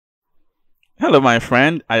Hello my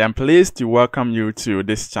friend, I am pleased to welcome you to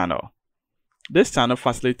this channel. This channel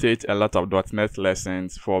facilitates a lot of .NET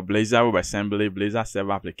lessons for Blazor WebAssembly, Blazor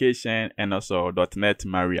Server application, and also .NET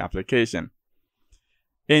MARI application.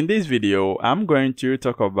 In this video, I'm going to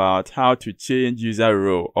talk about how to change user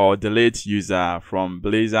role or delete user from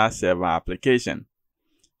Blazor Server application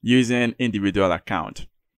using individual account.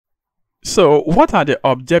 So what are the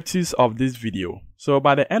objectives of this video? So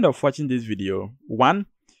by the end of watching this video, 1,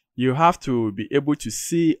 you have to be able to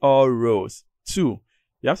see all roles. 2,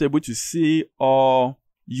 you have to be able to see all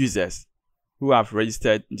users who have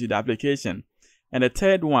registered into the application. And the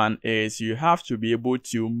third one is you have to be able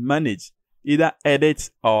to manage, either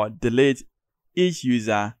edit or delete each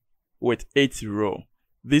user with each role.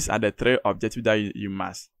 These are the 3 objectives that you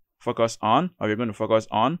must focus on, or you're going to focus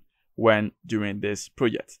on when doing this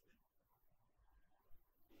project.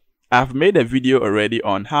 I've made a video already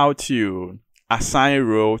on how to assign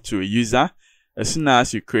role to a user as soon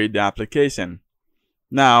as you create the application.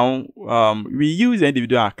 Now, we use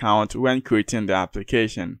individual account when creating the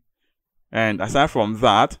application. And aside from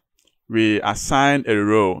that, we assign a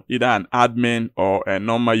role, either an admin or a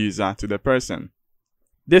normal user, to the person.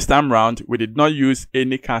 This time around, we did not use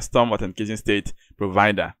any custom authentication state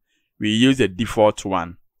provider. We used a default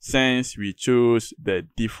one, since we chose the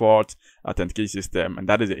default authentication system, and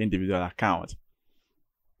that is the individual account.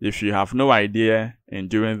 If you have no idea in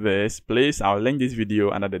doing this, please, I'll link this video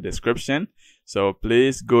under the description. So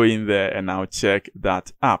please go in there and I'll check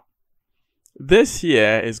that up. This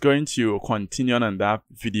here is going to continue on that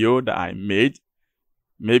video that I made.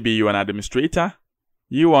 Maybe you're an administrator.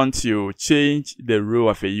 You want to change the role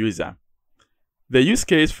of a user. The use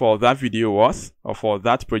case for that video was, or for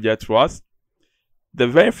that project was, the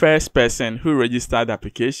very first person who registered the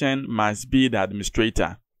application must be the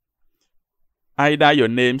administrator. Either your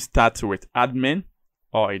name starts with admin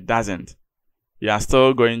or it doesn't. You are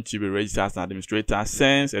still going to be registered as an administrator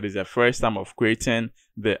since it is the first time of creating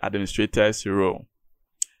the administrator's role.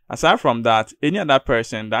 Aside from that, any other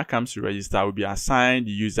person that comes to register will be assigned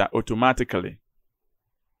the user automatically.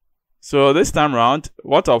 So this time around,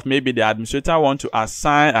 what if maybe the administrator want to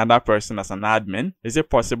assign another person as an admin? Is it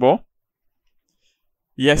possible?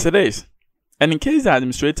 Yes, it is. And in case the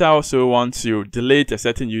administrator also wants to delete a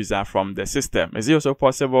certain user from the system, is it also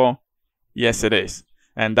possible? Yes, it is.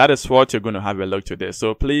 And that is what you're going to have a look today.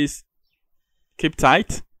 So please keep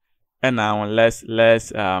tight. And now let's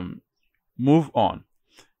move on.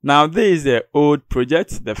 Now this is the old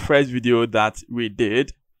project, the first video that we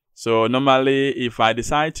did. So normally if I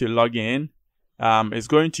decide to log in, it's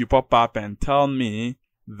going to pop up and tell me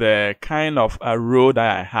the kind of a role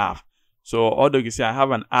that I have. So although you see I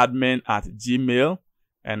have an admin at Gmail,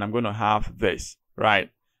 and I'm going to have this,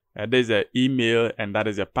 right? There's an email and that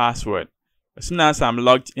is a password. As soon as I'm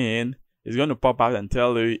logged in, it's going to pop out and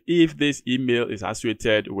tell you if this email is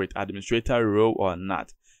associated with administrator role or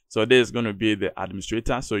not. So this is going to be the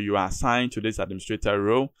administrator. So you are assigned to this administrator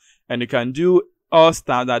role, and you can do all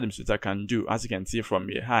stuff that administrator can do, as you can see from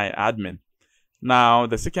here. Hi, admin. Now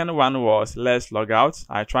the second one was let's log out.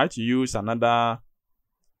 I tried to use another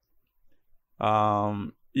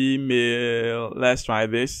email. Let's try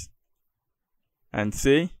this and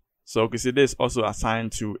see. So you can see this also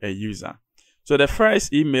assigned to a user. So the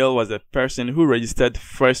first email was the person who registered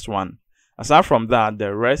first one. Aside from that,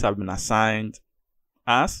 the rest have been assigned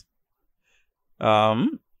as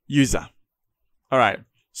user. All right.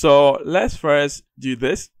 So let's first do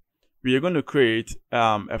this. We are going to create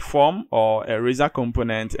a form or a Razor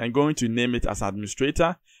component and going to name it as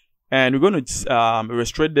administrator. And we're going to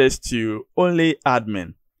restrict this to only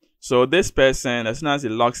admin. So this person, as soon as he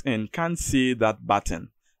logs in, can't see that button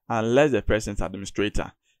unless the person is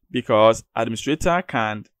administrator. Because administrator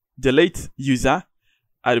can delete user,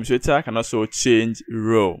 administrator can also change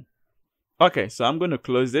role. Okay, so I'm going to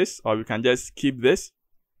close this, or we can just keep this.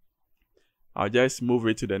 I'll just move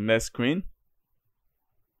it to the next screen.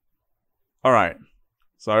 All right.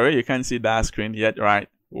 Sorry, you can't see that screen yet, right?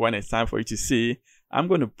 When it's time for you to see, I'm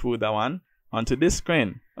going to put that one onto this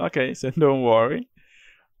screen. Okay, so don't worry.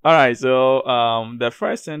 All right, so the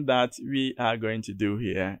first thing that we are going to do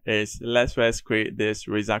here is let's first create this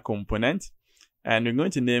Razor component, and we're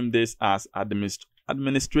going to name this as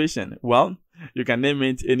administration. Well, you can name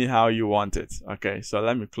it anyhow you want it. Okay, so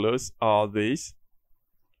let me close all these,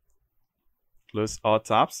 close all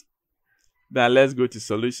tabs. Then let's go to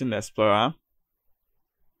Solution Explorer,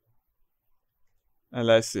 and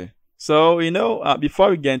let's see. So before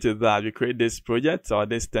we get into that, we create this project or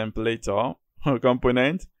this template or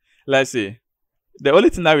component. Let's see. The only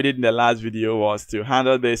thing that we did in the last video was to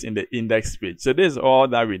handle this in the index page. So this is all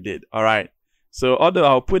that we did. All right. So although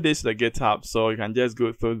I'll put this to the GitHub so you can just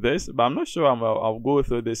go through this, but I'm not sure I'll go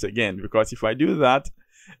through this again, because if I do that,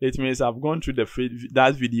 it means I've gone through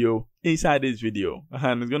that video inside this video,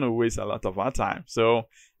 and it's going to waste a lot of our time. So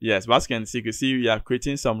yes, but as you can see we are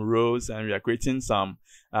creating some rows and we are creating some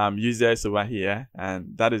users over here,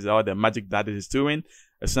 and that is all the magic that it is doing.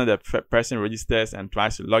 As soon as the person registers and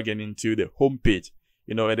tries to log in into the home page,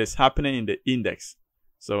 you know, it is happening in the index.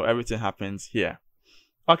 So everything happens here.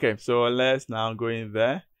 Okay, so let's now go in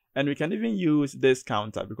there, and we can even use this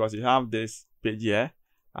counter because you have this page here.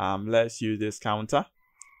 Let's use this counter,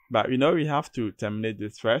 but you know we have to terminate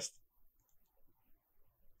this first.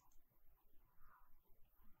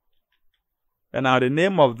 And now the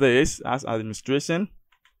name of this as administration,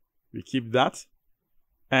 we keep that,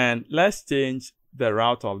 and let's change the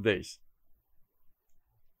route of this.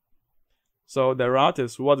 So the route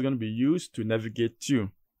is what's going to be used to navigate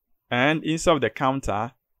to, and inside of the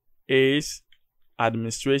counter is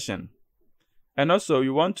administration. And also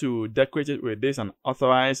you want to decorate it with this an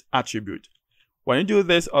authorized attribute. When you do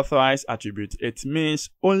this authorized attribute, it means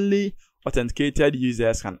only authenticated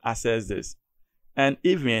users can access this. And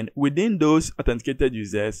even within those authenticated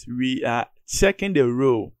users, we are checking the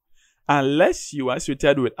row unless you are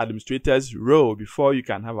associated with administrator's row before you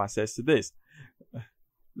can have access to this.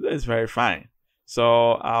 That's very fine.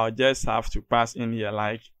 So I'll just have to pass in here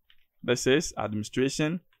like this is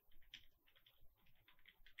administration.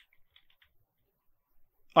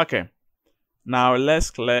 Okay, now let's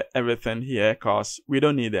clear everything here because we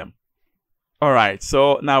don't need them. All right,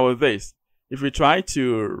 so now with this, if we try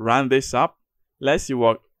to run this up, let's see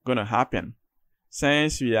what's going to happen.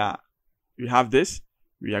 Since we have this,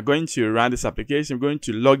 we are going to run this application, we're going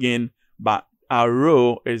to log in, but our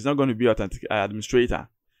row is not going to be administrator.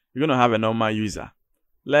 We're going to have a normal user.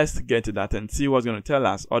 Let's get to that and see what's going to tell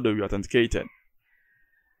us, although we authenticated.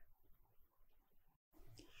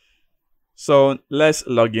 So let's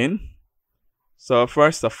log in. So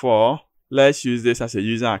first of all, let's use this as a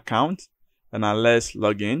user account, and now let's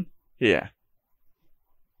log in here.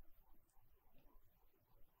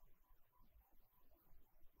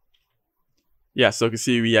 Yeah, so you can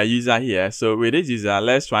see we are user here. So with this user,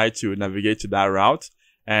 let's try to navigate to that route,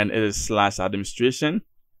 and it is /administration.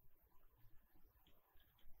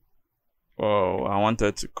 Oh, I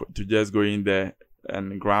wanted to just go in there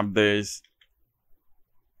and grab this.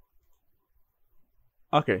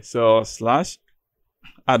 Okay, so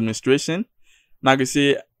 /administration. Now you can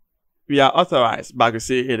see we are authorized, but you can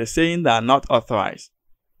see it is saying that not authorized.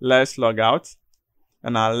 Let's log out,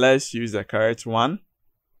 and now let's use the correct one.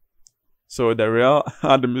 So the real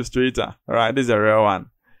administrator, all right, this is the real one.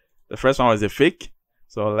 The first one was a fake,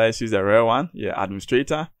 so let's use the real one. Yeah,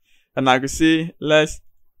 administrator. And now you can see, let's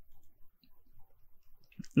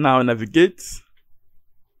now navigate,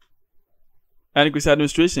 and you can see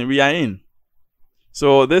administration, we are in.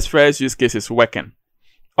 So this first use case is working.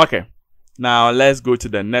 Okay, now let's go to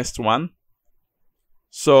the next one.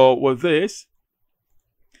 So with this,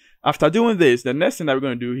 after doing this, the next thing that we're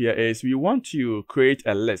going to do here is we want to create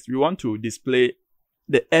a list. We want to display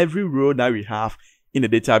every row that we have in the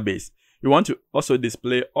database. We want to also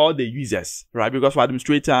display all the users, right? Because for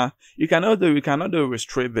administrator, we cannot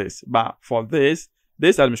restrict this, but for this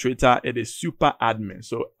administrator, it is super admin.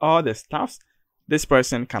 So all the stuff, this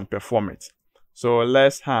person can perform it. So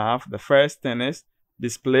let's have the first thing is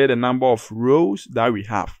display the number of rows that we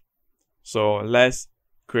have. So let's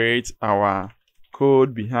create our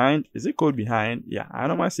code behind. Is it code behind? Yeah, I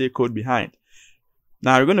don't want to say code behind.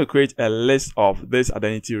 Now we're going to create a list of this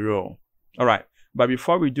identity row. All right, but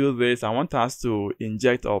before we do this, I want us to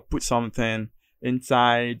inject or put something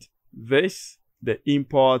inside this, the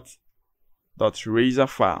import.razor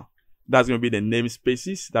file. That's going to be the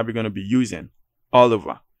namespaces that we're going to be using all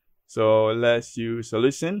over. So let's use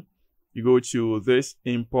solution. You go to this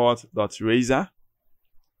import.razor,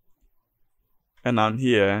 and on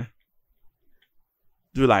here,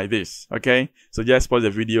 do like this. Okay, so just pause the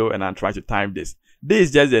video and I'll try to type this. This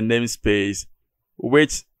is just the namespace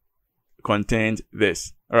which contains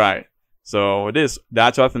this. All right, so this the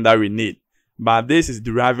actual thing that we need, but this is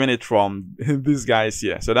deriving it from these guys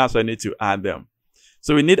here. So that's why I need to add them.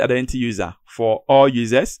 So we need identity user for all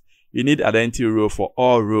users. You need identity row for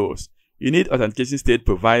all rows. You need authentication state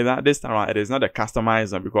provider. This time around, it is not a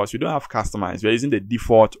customized one because we don't have customized. We're using the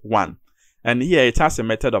default one. And here it has a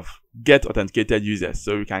method of get authenticated users.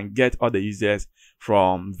 So we can get all the users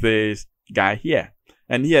from this guy here.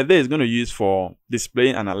 And here, this is going to use for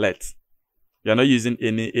displaying an alert. You're not using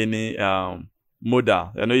any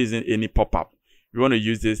modal. You're not using any pop-up. We want to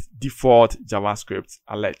use this default JavaScript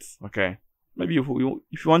alert. Okay. Maybe if you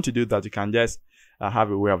want to do that, you can just I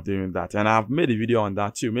have a way of doing that, and I've made a video on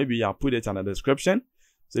that too. Maybe I'll put it in the description.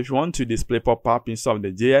 So if you want to display pop-up instead of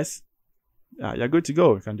the JS, you're good to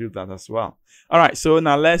go. You can do that as well. All right, so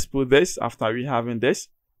now let's put this after we having this.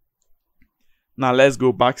 Now let's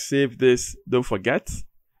go back, save this. Don't forget.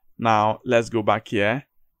 Now let's go back here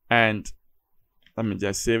and let me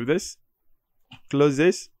just save this, close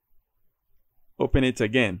this, open it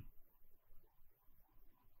again.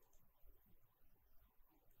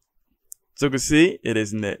 So you can see it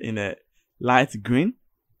is in a light green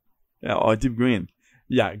or deep green.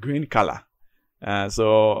 Yeah, green color.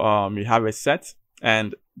 So we have it set,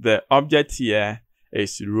 and the object here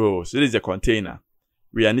is row. So this is a container.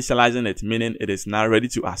 We are initializing it, meaning it is now ready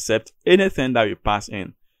to accept anything that we pass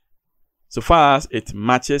in, so far as it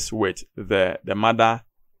matches with the mother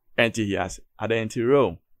entity here as identity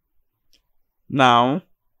row. Now,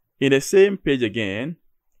 in the same page again,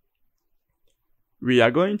 we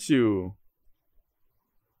are going to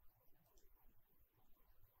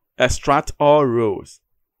extract all rows.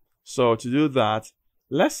 So to do that,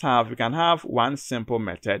 we can have one simple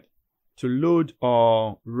method to load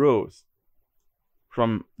all rows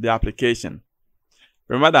from the application.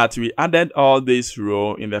 Remember that we added all these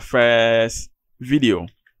rows in the first video.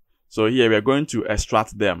 So here we are going to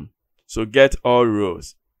extract them. So get all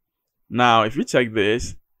rows. Now, if you check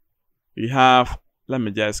this, we have, let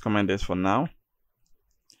me just comment this for now.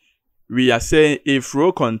 We are saying if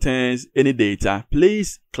row contains any data,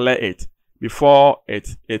 please clear it before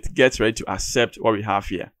it gets ready to accept what we have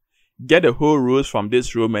here. Get the whole rows from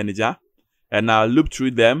this row manager, and now loop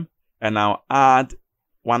through them, and now add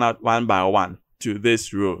one by one to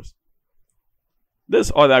these rows. This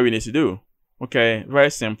is all that we need to do. Okay,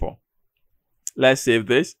 very simple. Let's save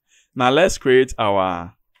this. Now let's create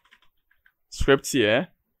our script here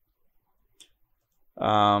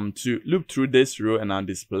to loop through this row and now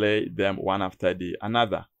display them one after the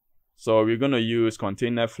another. So we're going to use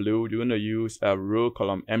container fluid. We're going to use a row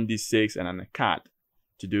column MD6 and then a card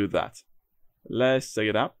to do that. Let's set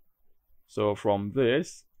it up. So from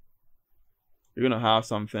this, we're going to have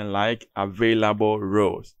something like available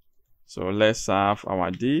rows. So let's have our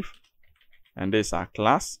div, and this is our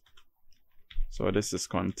class. So this is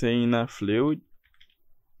container fluid.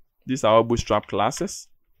 These are our bootstrap classes.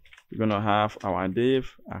 We're going to have our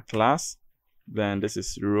div, our class, then this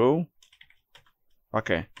is row.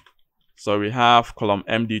 Okay. So we have column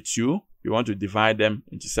MD2. We want to divide them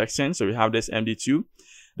into sections. So we have this MD2.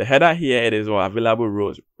 The header here, it is all available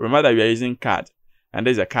rows. Remember that we are using card, and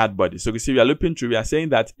there's a card body. So you see we are looping through. We are saying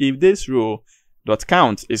that if this row dot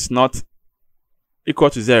count is not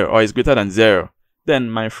equal to 0 or is greater than 0, then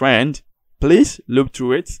my friend, please loop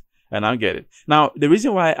through it and I'll get it. Now, the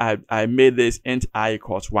reason why I made this int I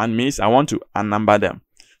equals 1 means I want to unnumber them.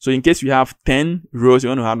 So in case we have 10 rows, you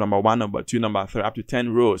want to have number 1, number 2, number 3, up to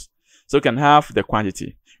 10 rows. So you can have the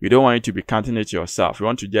quantity. You don't want it to be counting it yourself. You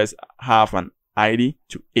want to just have an ID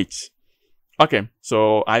to each. Okay,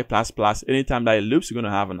 so I++, anytime that it loops, you're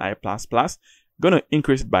going to have an I++. Going to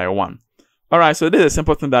increase it by 1. All right, so this is a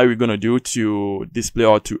simple thing that we're going to do to display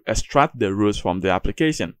or to extract the rows from the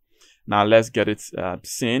application. Now let's get it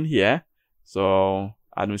seen here. So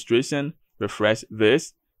administration, refresh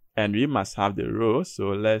this, and we must have the rows. So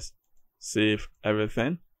let's save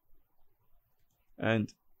everything.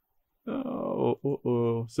 And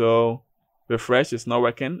so refresh is not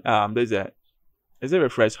working. Is a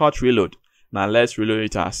refresh hot reload. Now let's reload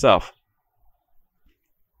it ourselves.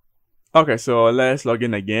 Okay, so let's log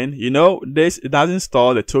in again. You know, it doesn't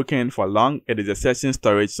store the token for long. It is a session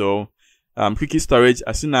storage. So cookie storage,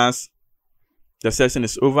 as soon as the session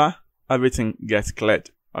is over, everything gets cleared.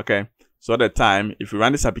 Okay, so at the time, if we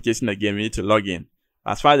run this application again, we need to log in.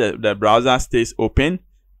 As far as the browser stays open,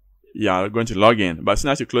 you are going to log in. But as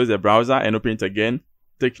soon as you close the browser and open it again,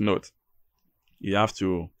 take note, you have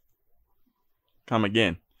to come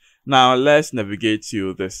again. Now let's navigate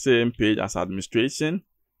to the same page as administration.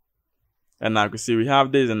 And now you can see we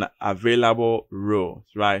have this in available rows,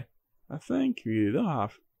 right? I think we don't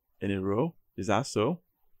have any row. Is that so?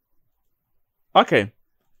 Okay.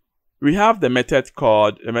 We have the method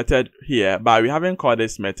called a method here, but we haven't called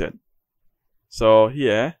this method. So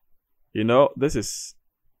here, you know, this is,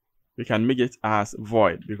 we can make it as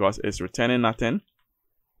void because it's returning nothing.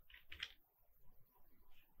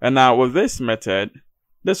 And now with this method,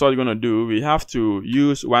 this is what we're going to do. We have to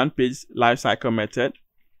use one page lifecycle method.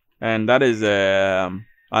 And that is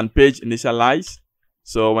on page initialize.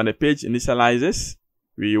 So when the page initializes,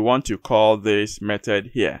 we want to call this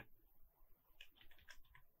method here.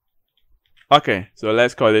 Okay, so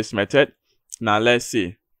let's call this method. Now let's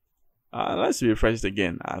see. Let's refresh it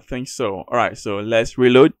again. I think so. All right, so let's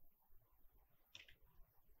reload.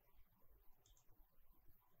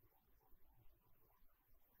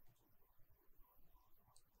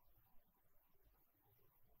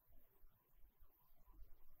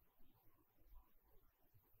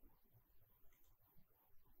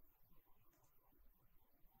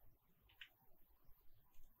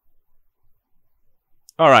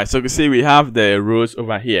 All right, so you can see we have the rows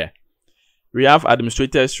over here. We have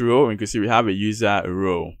administrators row, and you can see we have a user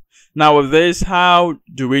row. Now with this, how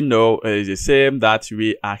do we know it is the same that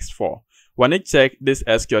we asked for? When you check this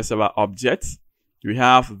SQL Server object, we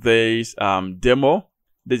have this demo.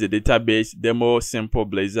 This is a database demo, simple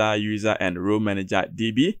Blazor user and row manager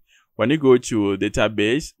DB. When you go to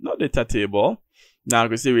database, not data table, now you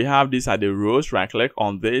can see we have these are the rows. Right click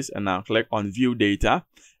on this and now click on view data,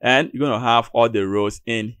 and you're going to have all the rows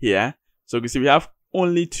in here. So you can see we have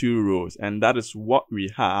only 2 rows, and that is what we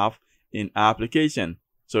have in our application.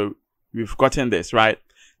 So we've gotten this right.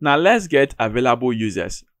 Now let's get available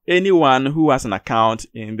users. Anyone who has an account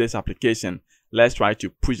in this application, let's try to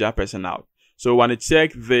push that person out. So when you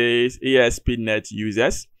check this ASP.NET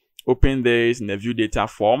users, open this in the view data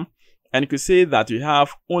form, and you can see that we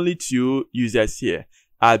have only 2 users here,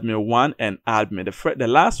 admin 1 and admin. The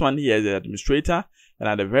last one here is the administrator, and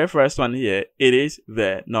at the very first one here, it is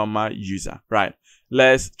the normal user, right?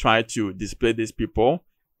 Let's try to display these people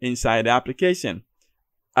inside the application.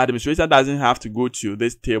 Administrator doesn't have to go to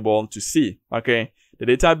this table to see, okay? The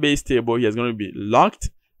database table here is going to be locked,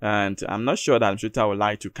 and I'm not sure that administrator would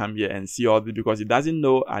like to come here and see all this because it doesn't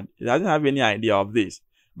know, it doesn't have any idea of this.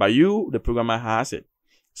 But you, the programmer, has it.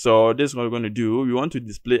 So this is what we're going to do. We want to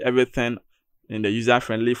display everything in the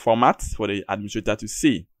user-friendly format for the administrator to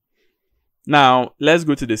see. Now, let's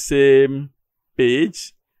go to the same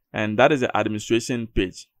page, and that is the administration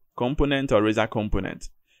page, component or Razor component.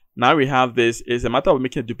 Now we have this. It's a matter of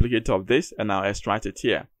making a duplicate of this, and I'll extract it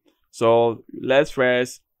here. So let's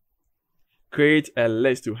first create a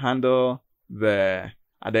list to handle the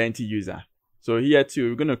identity user. So here too,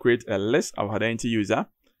 we're going to create a list of identity user.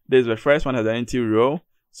 This is the first one, identity row.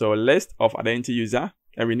 So list of identity user,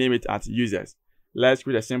 and we name it as users. Let's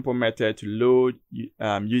create a simple method to load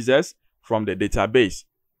users from the database.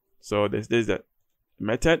 So this is the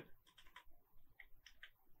method.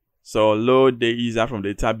 So load the user from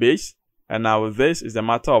the database. And now this is a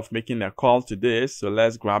matter of making a call to this. So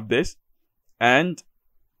let's grab this and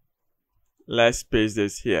let's paste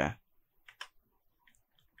this here.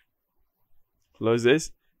 Close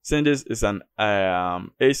this. Since this is an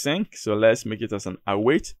async, so let's make it as an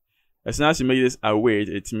await. As soon as you make this await,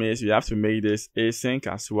 it means you have to make this async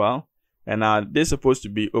as well. And now this is supposed to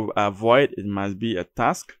be a void. It must be a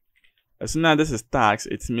task. As soon as this is task,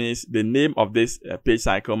 it means the name of this page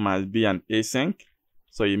cycle must be an async.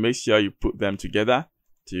 So you make sure you put them together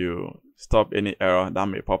to stop any error that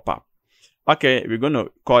may pop up. Okay, we're going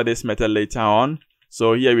to call this method later on.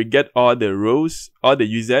 So here we get all the rows, all the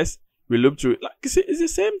users. We loop through, like you see, it's the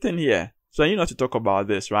same thing here. So you know to talk about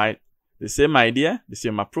this, right? The same idea, the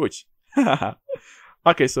same approach.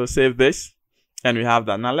 Okay, so save this. And we have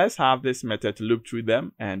that. Now let's have this method to loop through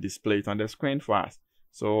them and display it on the screen for us.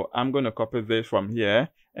 So I'm going to copy this from here.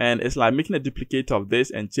 And it's like making a duplicate of this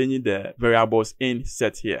and changing the variables in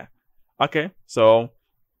set here. Okay, so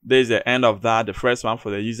there's the end of that, the first one for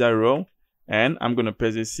the user row. And I'm going to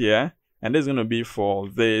paste this here. And this is going to be for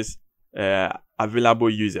this available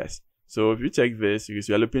users. So if you check this, you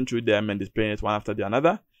see we are looping through them and displaying it one after the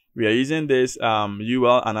another. We are using this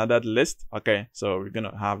UL another list. Okay, so we're going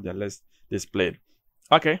to have the list displayed.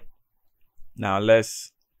 Okay, now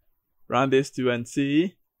let's run this too and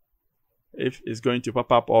see if it's going to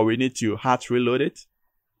pop up, or we need to hard reload it.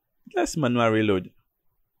 Let's manual reload.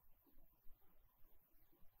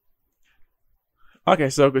 Okay,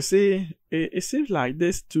 so you can see it seems like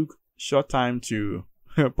this took short time to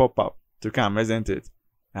pop up, to come, isn't it?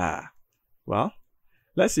 Well,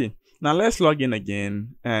 let's see. Now let's log in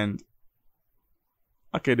again, and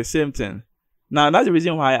okay, the same thing. Now that's the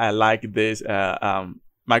reason why I like this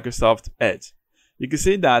Microsoft Edge. You can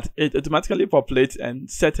see that it automatically populates and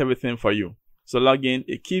sets everything for you. So log in,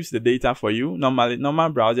 it keeps the data for you. Normally,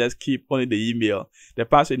 normal browsers keep only the email. The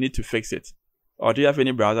password, you need to fix it. Or do you have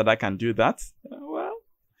any browser that can do that? Well,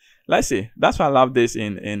 let's see. That's why I love this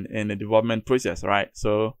in the development process, right?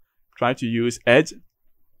 So try to use Edge,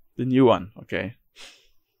 the new one, okay?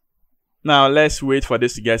 Now let's wait for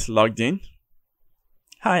this to get logged in.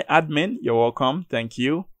 Hi, admin, you're welcome. Thank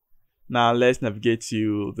you. Now let's navigate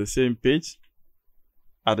to the same page.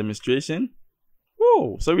 Administration.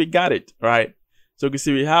 Whoa, so we got it, right? So you can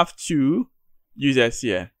see we have 2 users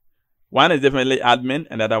here. One is definitely admin,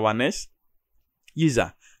 and the other one is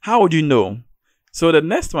user. How would you know? So the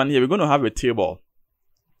next one here, we're going to have a table.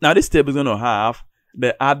 Now this table is going to have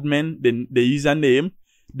the admin, the username,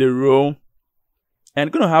 the row,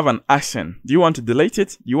 and going to have an action. Do you want to delete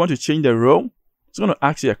it? You want to change the row? It's going to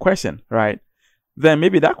ask you a question, right? Then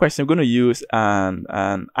maybe that question, we're going to use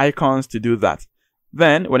an icons to do that.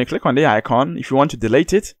 Then when you click on the icon, if you want to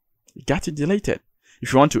delete it, you got to delete it.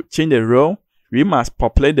 If you want to change the row, we must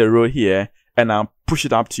populate the row here and now push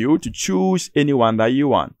it up to you to choose anyone that you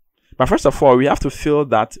want. But first of all, we have to fill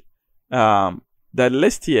that the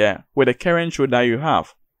list here with the current row that you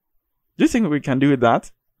have. Do you think we can do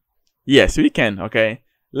that? Yes, we can. Okay,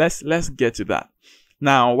 let's get to that.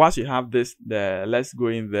 Now, once you have this, let's go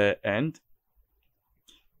in there and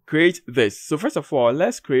create this. So first of all,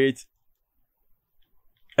 let's create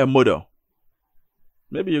a model.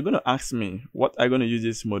 Maybe you're going to ask me, what are you going to use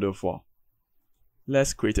this model for?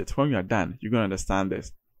 Let's create it. When you are done, you're going to understand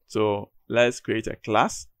this. So let's create a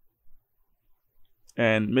class.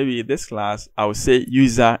 And maybe this class, I will say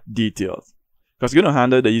user details, because you're going to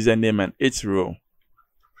handle the username and its row.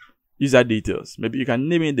 User details. Maybe you can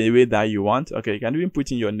name it the way that you want. Okay, you can even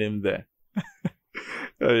put in your name there.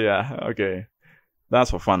 Oh, yeah, okay.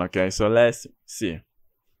 That's for fun. Okay, so let's see.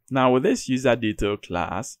 Now with this user detail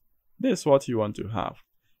class, this is what you want to have.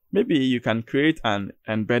 Maybe you can create an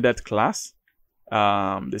embedded class,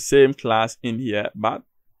 the same class in here, but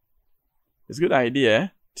it's a good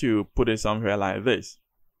idea to put it somewhere like this.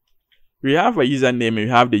 We have a username, we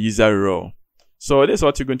have the user row. So this is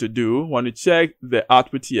what you're going to do. When you check the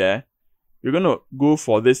output here, you're going to go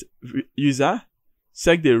for this user,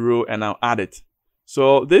 check the row, and now add it.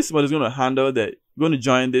 So this one is going to handle going to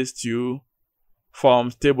join these two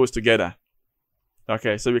forms tables together.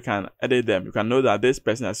 Okay, so we can edit them. You can know that this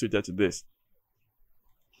person is suited to this.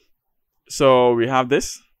 So we have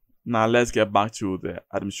this. Now let's get back to the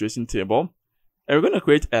administration table. And we're going to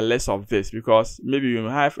create a list of this, because maybe you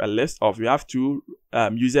have a list of, you have two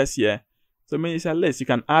users here. So when it's a list, you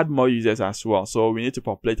can add more users as well. So we need to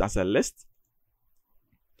populate as a list.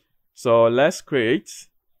 So let's create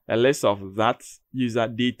a list of that user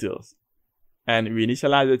details. And we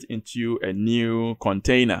initialize it into a new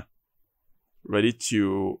container ready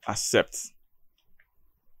to accept.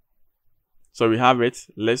 So we have it,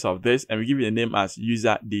 list of this, and we give it a name as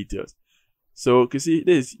user details. So you can see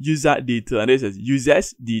this is user detail and this is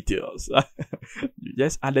users details. You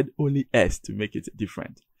just added only S to make it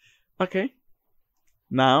different. Okay.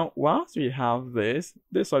 Now, once we have this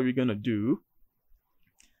is what we're going to do.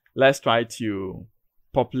 Let's try to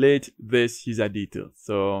populate this user details.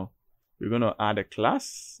 So we're going to add a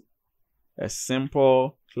class, a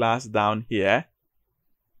simple class down here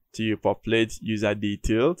to populate user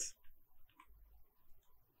details.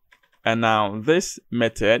 And now this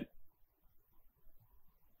method,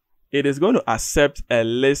 it is going to accept a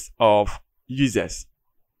list of users.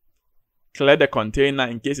 Clear the container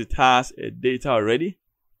in case it has a data already.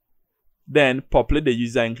 Then populate the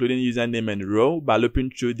user, including username and row, by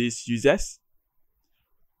looping through these users.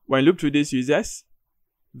 When you loop through these users,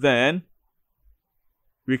 then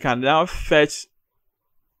we can now fetch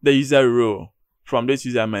the user row from this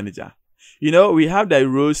user manager. You know, we have the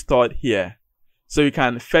rows stored here, so you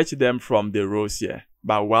can fetch them from the rows here.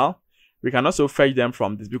 But well, we can also fetch them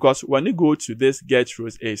from this, because when you go to this get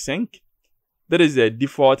rows async, that is the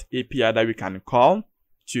default API that we can call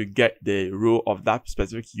to get the row of that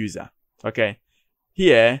specific user. Okay,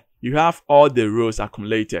 here you have all the rows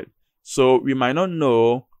accumulated, so we might not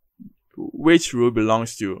know which row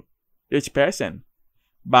belongs to each person.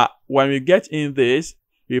 But when we get in this,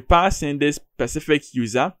 we pass in this specific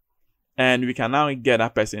user and we can now get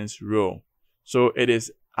that person's row. So it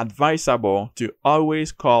is advisable to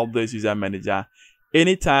always call this user manager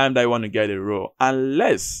anytime that you want to get a row,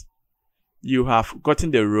 unless you have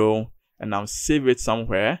gotten the row and now save it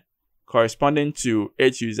somewhere corresponding to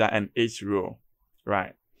each user and each row,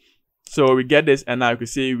 right? So we get this, and now you can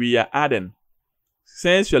see we are adding.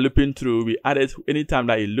 Since we're looping through, we add it anytime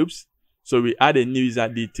that it loops. So we add a new user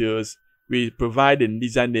details, we provide a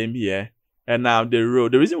username here, and now the row.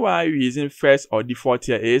 The reason why we're using first or default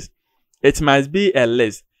here is it must be a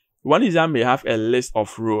list. One user may have a list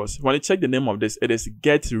of rows. When you check the name of this, it is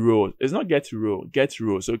get row. It's not get row, get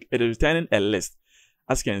row. So it is returning a list.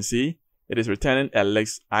 As you can see, it is returning a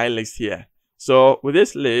list, list here. So with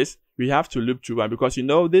this list, we have to loop through one, because you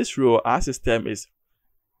know this row, our system is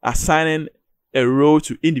assigning a row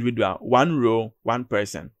to individual, one row, one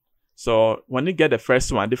person. So when you get the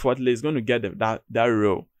first one, defaultly it's going to get that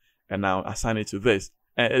row and now assign it to this.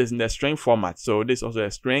 And it is in the string format. So this is also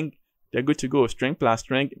a string. They're good to go. String plus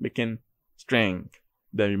string, making string.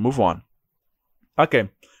 Then we move on. Okay.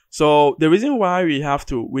 So the reason why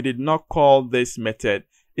we did not call this method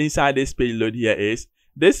inside this payload here is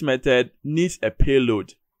this method needs a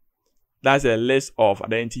payload. That's a list of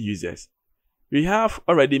identity users. We have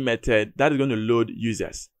already method that is going to load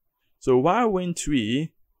users. So why wouldn't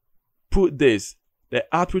we put this, the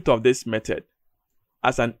output of this method,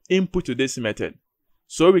 as an input to this method?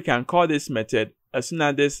 So we can call this method as soon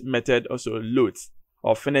as this method also loads.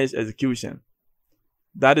 or finish execution.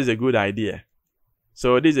 That is a good idea.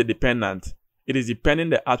 So this is a dependent. It is depending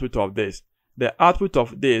the output of this. The output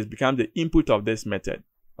of this becomes the input of this method.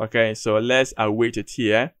 Okay, so let's await it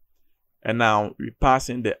here. And now we pass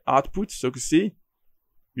in the output. So you can see,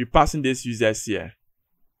 we passing this users here.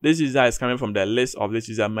 This user is coming from the list of this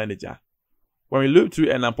user manager. When we loop through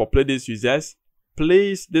and populate these users,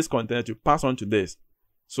 place this container to pass on to this,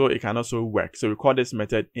 so it can also work. So we call this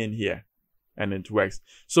method in here, and it works.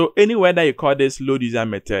 So anywhere that you call this load user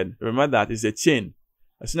method, remember that it's a chain.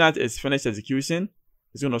 As soon as it's finished execution,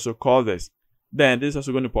 it's going to also call this. Then this is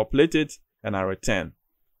also going to populate it, and I return.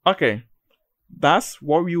 Okay, that's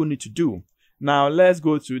what we will need to do. Now let's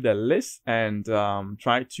go to the list and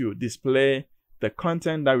try to display the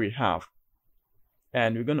content that we have.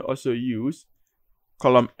 And we're going to also use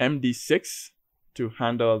column MD6 to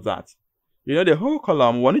handle that. You know, the whole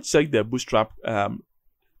column, when you check the Bootstrap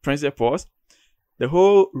principles, the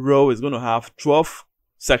whole row is going to have 12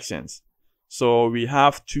 sections. So we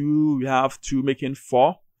have two making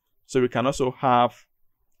 4. So we can also have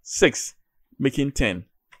 6 making 10.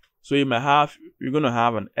 So you might have, you're going to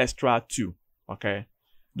have an extra 2. Okay.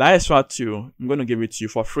 That extra 2, I'm going to give it to you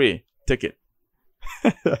for free. Take it.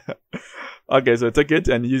 Okay, so take it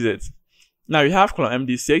and use it. Now we have column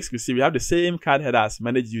MD6. You see, we have the same card header as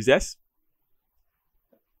manage users.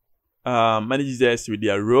 Manage users with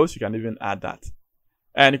their rows. You can even add that.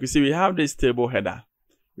 And you can see we have this table header.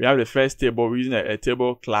 We have the first table. We're using a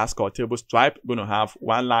table class called table stripe. We're going to have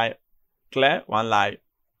one line clear, one line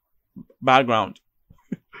background.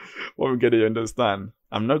 What we get, you understand?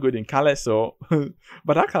 I'm not good in color, so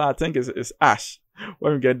but that color I think is ash.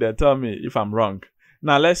 When we get there, tell me if I'm wrong.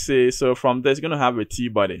 Now let's say, so from this, you're going to have a T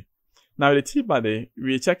body. Now the T body,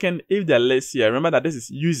 we're checking if the list here, remember that this is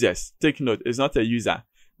users. Take note, it's not a user,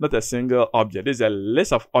 not a single object. This is a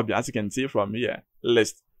list of objects, as you can see from here,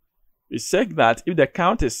 list. We check that if the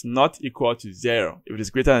count is not equal to 0, if it is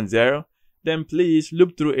greater than 0, then please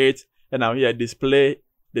loop through it, and now here display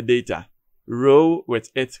the data. Row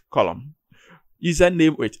with its column.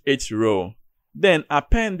 Username with its row. Then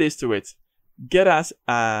append this to it. Get us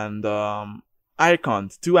and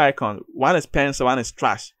icons, 2 icons. One is pencil, one is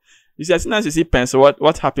trash. You see, as soon as you see pencil,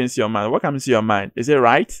 what happens to your mind? What comes to your mind? Is it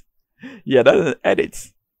right? Yeah, that is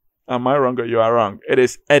edit. Am I wrong or you are wrong? It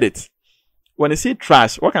is edit. When you see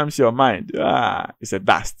trash, what comes to your mind? It's a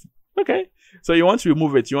dust. Okay. So you want to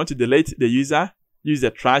remove it. You want to delete the user, use the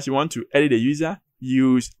trash. You want to edit the user,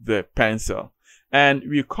 use the pencil. And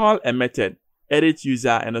we call a method edit user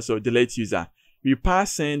and also delete user. We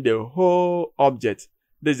pass in the whole object.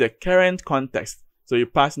 There's a current context. So you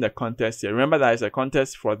pass in the context here. Remember that is a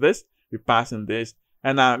context for this. We pass in this.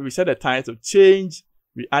 And now we set the title change.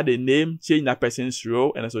 We add a name, change that person's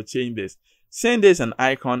row, and also change this. Saying this an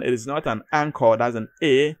icon, it is not an anchor, that's an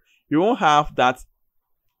A. You won't have that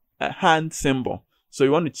hand symbol. So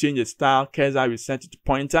you want to change the style, cursor, we set it to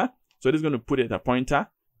pointer. So this is going to put it a pointer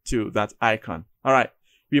to that icon. All right.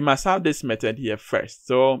 We must have this method here first.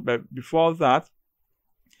 So, but before that,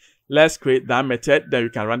 let's create that method. Then we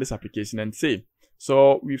can run this application and see.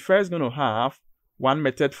 So we first going to have one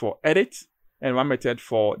method for edit and one method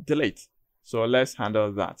for delete. So let's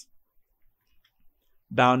handle that.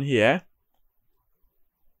 Down here,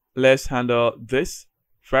 let's handle this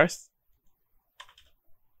first.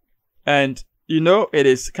 And you know, it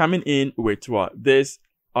is coming in with what? This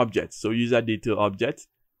object. So user detail object.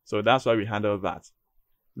 So that's why we handle that.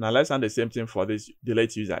 Now let's handle the same thing for this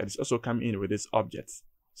delete user. It's also coming in with this object.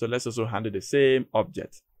 So let's also handle the same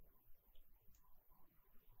object.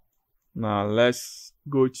 Now let's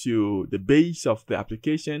go to the base of the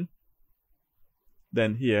application.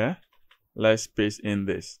 Then here, let's paste in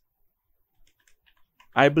this.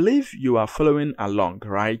 I believe you are following along,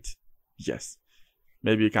 right? Yes.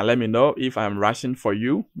 Maybe you can let me know if I'm rushing for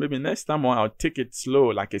you. Maybe next time on, I'll take it slow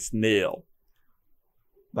like a snail.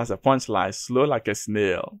 That's a punchline, slow like a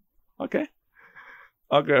snail. Okay.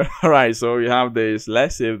 Okay. All right. So we have this.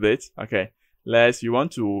 Let's save it. Okay. You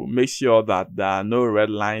want to make sure that there are no red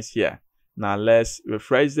lines here. Now let's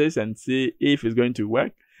refresh this and see if it's going to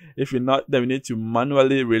work. If not, then we need to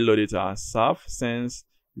manually reload it ourselves since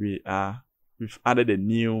we've added a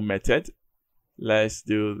new method. Let's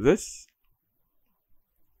do this.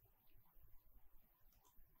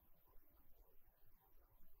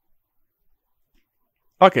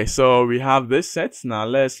 Okay, so we have this set. Now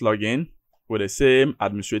let's log in with the same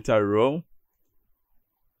administrator role.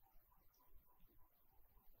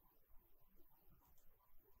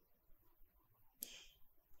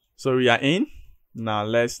 So we are in. Now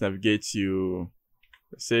let's navigate to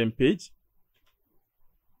the same page.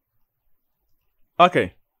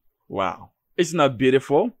 Okay. Wow. It's not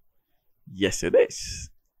beautiful. Yes, it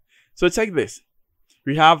is. So check this.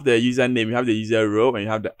 We have the username, we have the user row, and you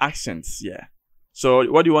have the actions here. So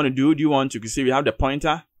what do you want to do? Do you want to see we have the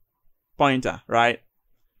pointer, right?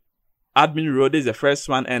 Admin row, this is the first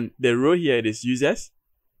one, and the row here it is users.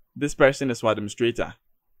 This person is for administrator.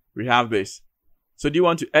 We have this. So do you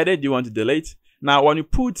want to edit? Do you want to delete? Now when you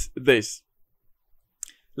put this,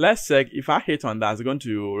 let's check if I hit on that, it's going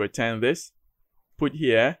to return this. Put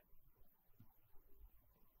here.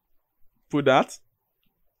 Put that.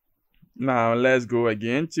 Now let's go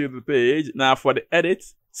again to the page. Now for the edit,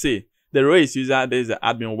 see the row is user, there is the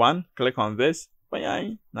admin one. Click on this.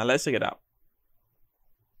 Now let's check it out.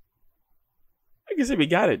 You can see we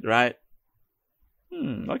got it, right?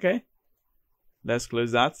 Okay. Let's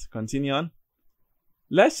close that. Continue on.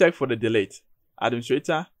 Let's check for the delete.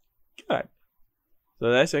 Administrator. Good. So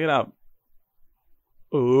let's check it out.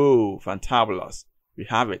 Oh, fantabulous. We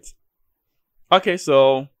have it. Okay,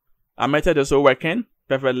 so our method is also working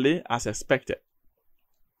perfectly as expected.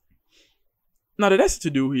 Now the next to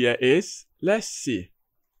do here is, let's see.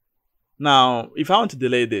 Now, if I want to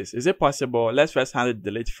delete this, is it possible? Let's first handle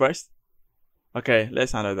delete first. Okay,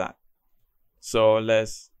 let's handle that. So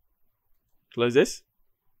let's close this.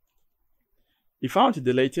 If I want to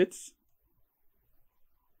delete it,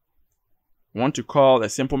 I want to call a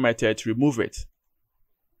simple method to remove it.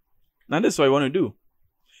 Now this is what we want to do.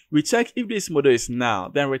 We check if this model is null,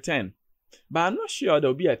 then return. But I'm not sure there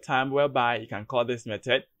will be a time whereby you can call this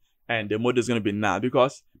method and the model is going to be null,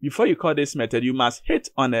 because before you call this method, you must hit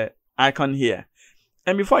on an icon here.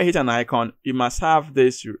 And before you hit an icon, you must have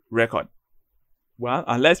this record. Well,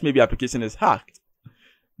 unless maybe application is hacked,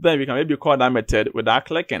 then we can maybe call that method without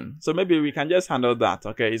clicking. So maybe we can just handle that.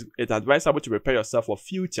 Okay, it's advisable to prepare yourself for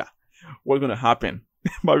future. What's going to happen?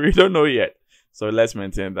 But we don't know yet. So let's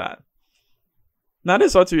maintain that. Now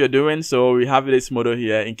this is what we are doing. So we have this model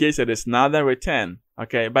here. In case it is not, then return.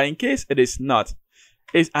 Okay, but in case it is not,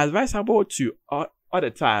 it's advisable to all the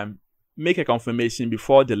time make a confirmation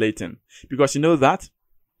before deleting, because you know that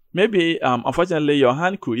maybe unfortunately your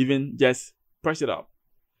hand could even just press it up.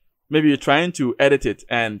 Maybe you're trying to edit it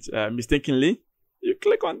and mistakenly you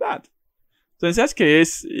click on that. So in such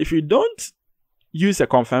case, if you don't use a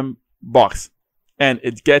confirm box and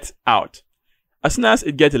it gets out, as soon as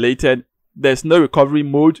it gets deleted, there's no recovery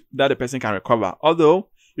mode that the person can recover. Although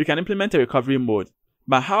you can implement a recovery mode,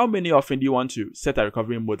 but how many often do you want to set a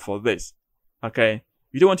recovery mode for this? Okay,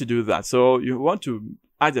 you don't want to do that. So you want to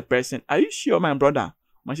ask the person, are you sure, my brother,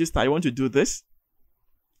 my sister, you want to do this?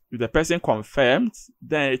 If the person confirmed,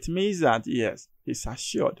 then it means that yes, he's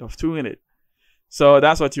assured of doing it. So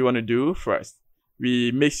that's what you want to do first.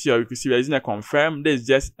 We make sure you can see we're using a confirm. This is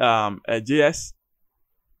just a JS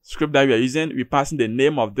script that we are using. We're passing the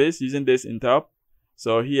name of this using this interrupt.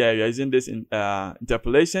 So here we are using this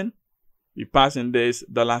interpolation. We pass in this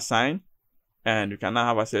 $sign, and you can now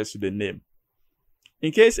have access to the name.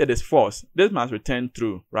 In case it is false, this must return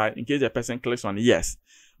true, right? In case the person clicks on yes.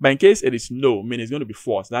 But in case it is no, meaning it's going to be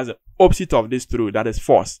false. That's the opposite of this true, that is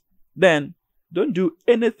false. Then don't do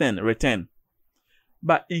anything, return.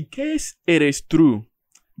 But in case it is true,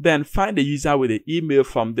 then find the user with the email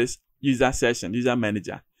from this user session, user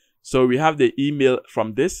manager. So we have the email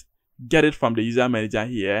from this, get it from the user manager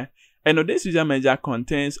here. And this user manager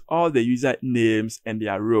contains all the user names and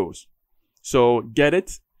their rows. So get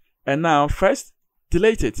it. And now first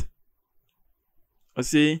delete it. You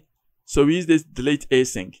see? So we use this delete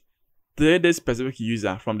async. Delete this specific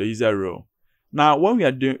user from the user row. Now when we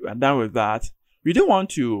are done with that, we don't want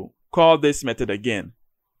to call this method again.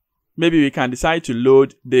 Maybe we can decide to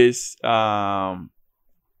load this.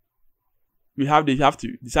 We have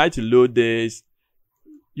to decide to load this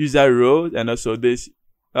user row and also this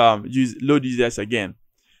load users again.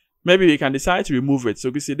 Maybe we can decide to remove it.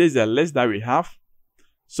 So you see this is a list that we have.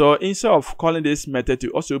 So instead of calling this method to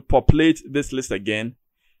also populate this list again,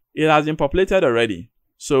 it has been populated already.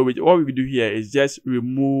 So what we do here is just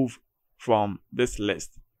remove from this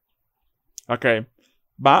list. Okay,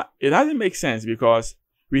 but it doesn't make sense because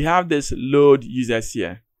we have this load users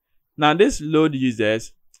here. Now this load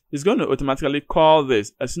users is going to automatically call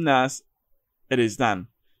this as soon as it is done.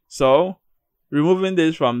 So removing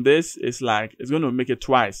this from this is like, it's going to make it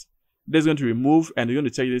twice. This is going to remove and you're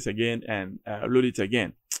going to check this again and load it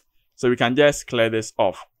again. So we can just clear this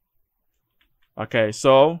off. Okay,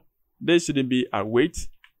 so this shouldn't be a wait.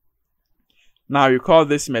 Now we call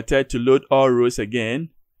this method to load all rows again.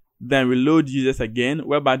 Then we load users again,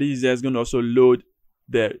 whereby the user is going to also load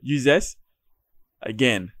the users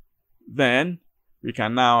again. Then we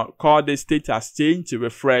can now call this status change to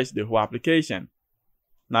refresh the whole application.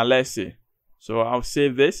 Now let's see. So I'll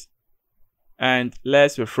save this And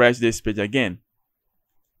let's refresh this page again.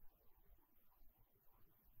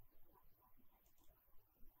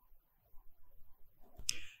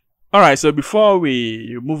 Alright, so before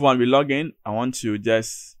we move on, we log in, I want to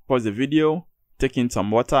just pause the video, take in some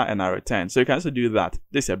water, and I return. So you can also do that.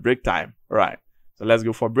 This is a break time. Alright, so let's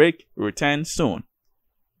go for break, return soon.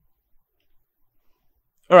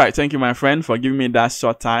 Alright, thank you, my friend, for giving me that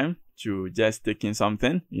short time to just take in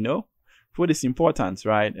something. You know, food is important,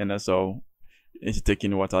 right? And also, you need to take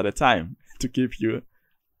in water all the time to keep you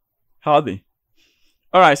healthy.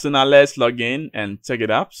 Alright, so now let's log in and check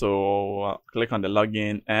it up. So click on the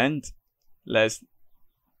login and let's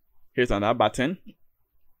hit on that button.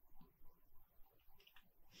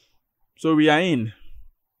 So we are in.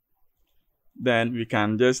 Then we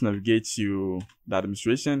can just navigate to the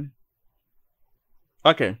administration.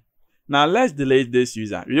 Okay, now let's delete this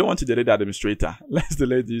user. We don't want to delete the administrator. Let's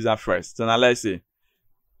delete the user first. So now let's see.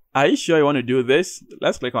 Are you sure you want to do this?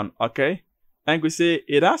 Let's click on OK. And we say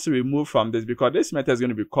it has to remove from this because this method is going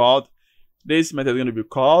to be called, this method is going to be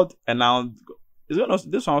called, and now this one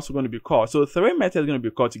also going to be called. So 3 methods are going to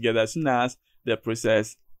be called together as soon as the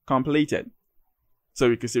process completed. So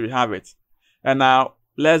we can see we have it. And now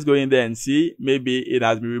let's go in there and see maybe it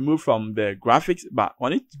has been removed from the graphics, but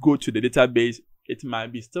when it go to the database, it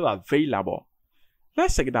might be still available.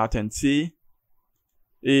 Let's check it out and see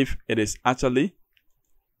if it is actually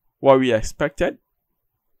what we expected.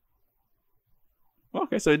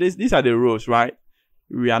 Okay, so these are the rows, right?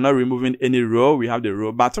 We are not removing any row. We have the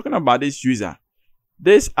row. But talking about this user,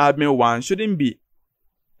 this admin one shouldn't be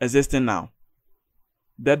existing now.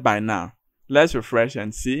 Dead by now. Let's refresh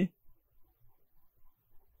and see.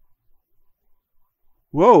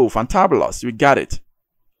 Whoa, fantabulous. We got it.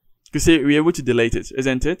 You see, we're able to delete it,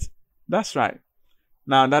 isn't it? That's right.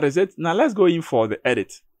 Now, that is it. Now, let's go in for the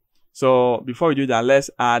edit. So, before we do that, let's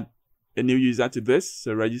add a new user to this.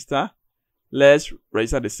 So, register. Let's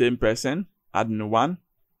register the same person, admin1.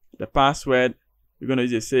 The password, we're going to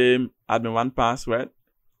use the same admin1 password,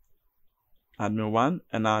 admin1.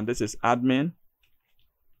 And now this is admin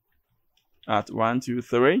at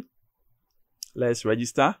 123. Let's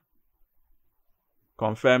register.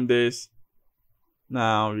 Confirm this.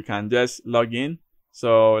 Now we can just log in.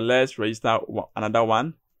 So let's register another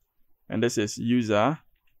one. And this is user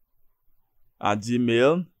at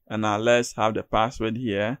Gmail. And now let's have the password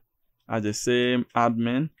here. As the same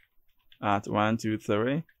admin at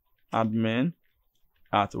 123, admin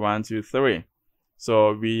at 123.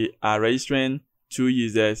 So we are registering 2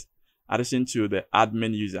 users in addition to the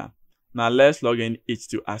admin user. Now let's log in each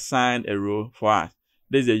to assign a role for us.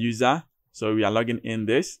 This is a user, so we are logging in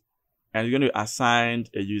this, and it's going to assign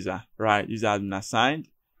a user, right? User has been assigned.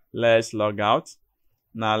 Let's log out.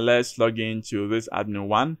 Now let's log into this admin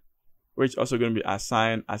one, which also going to be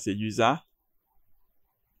assigned as a user.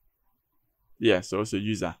 Yeah, so also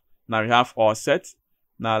user. Now we have all set.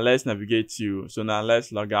 Now let's navigate to, so now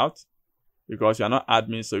let's log out because we are not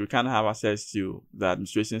admin, so we can't have access to the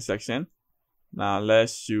administration section. Now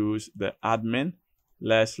let's choose the admin.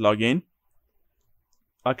 Let's log in.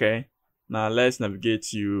 Okay, now let's navigate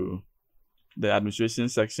to the administration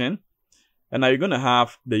section. And now you're going to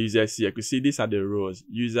have the users here. You can see these are the rows.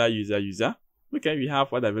 User, user, user. Okay, we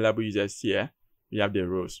have all the available users here. We have the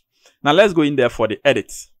rows. Now let's go in there for the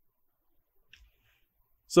edits.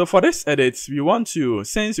 So for this edit, we want to,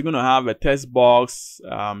 since you're going to have a text box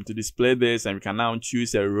to display this, and we can now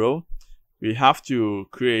choose a row, we have to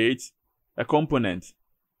create a component.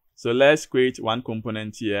 So let's create one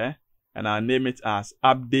component here, and I'll name it as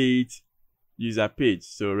update user page.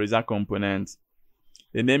 So razor component.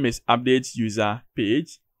 The name is update user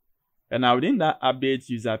page. And now within that update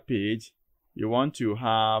user page, you want to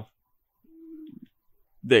have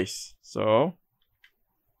this. So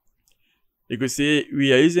you could see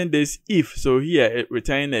we are using this if. So here it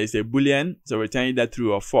returning is a boolean, so returning that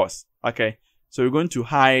true or false. Okay, so we're going to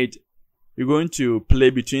hide. We're going to play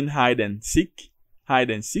between hide and seek, hide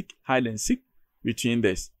and seek, hide and seek between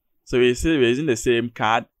this. So we see we're using the same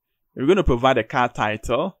card. We're going to provide a card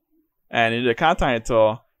title, and in the card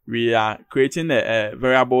title we are creating a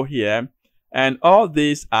variable here, and all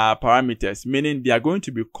these are parameters, meaning they are going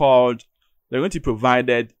to be called. They're going to be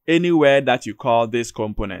provided anywhere that you call this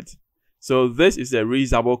component. So this is a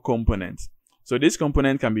reusable component. So this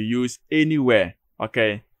component can be used anywhere.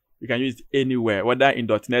 Okay, you can use it anywhere, whether in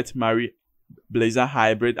 .NET MARI Blazor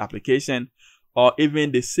hybrid application, or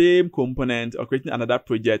even the same component, or creating another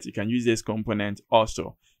project, you can use this component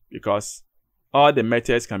also, because all the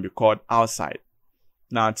methods can be called outside.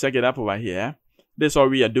 Now check it up over here. This is what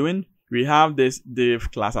we are doing. We have this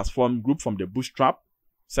div class as form group from the bootstrap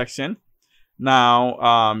section.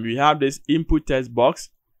 Now, we have this input text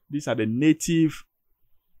box. These are the native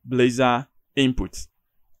Blazor inputs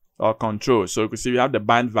or controls. So you can see we have the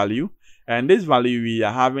bind value, and this value we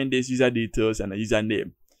are having this user details and a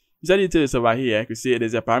username. User details over here, you can see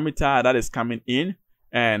there's a parameter that is coming in,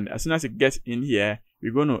 and as soon as it gets in here,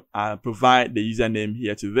 we're going to provide the username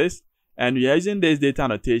here to this, and we are using these data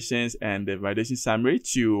annotations and the validation summary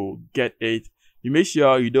to get it. You make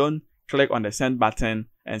sure you don't click on the send button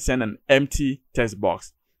and send an empty text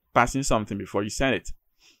box, passing something before you send it.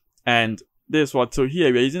 And this is what, so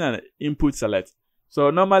here we're using an input select.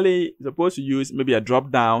 So normally you're supposed to use maybe a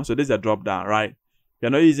drop down. So this is a drop down, right?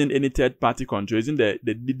 You're not using any third party control, using the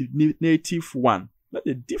native one, not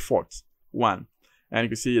the default one. And you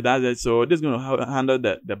can see that's it. So this is going to handle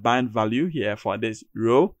the bind value here for this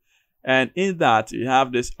row. And in that, you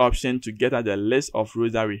have this option to get at the list of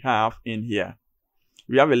rows that we have in here.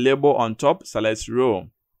 We have a label on top, select row.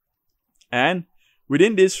 And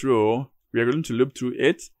within this row, we are going to loop through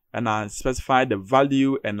it and now specify the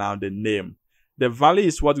value and now the name. The value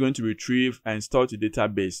is what's going to retrieve and store to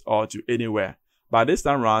database or to anywhere. But this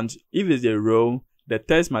time around, if it's a row, the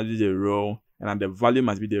text must be the row and the value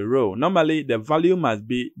must be the row. Normally, the value must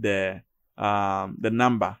be the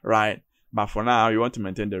number, right? But for now, you want to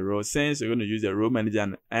maintain the row since you're going to use the row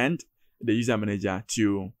manager and the user manager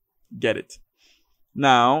to get it.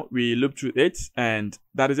 Now, we loop through it, and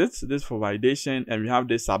that is it. So this is for validation, and we have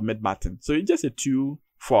this submit button. So it's just a two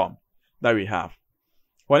form that we have.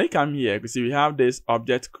 When you come here, you can see we have this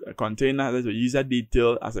object container. There's a user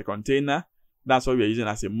detail as a container. That's what we're using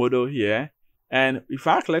as a model here. And if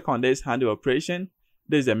I click on this handle operation,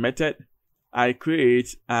 there's a method. I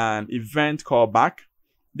create an event callback.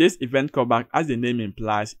 This event callback, as the name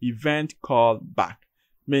implies, event callback,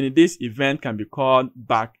 meaning this event can be called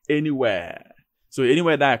back anywhere. So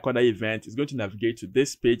anywhere that I call that event is going to navigate to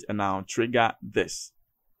this page and now trigger this.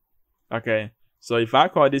 Okay, so if I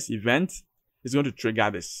call this event, it's going to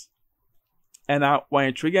trigger this. And now when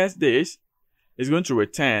it triggers this, it's going to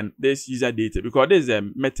return this user data because this is a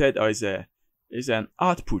method or it's an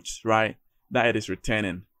output, right, that it is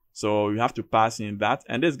returning. So you have to pass in that,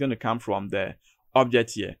 and this is going to come from the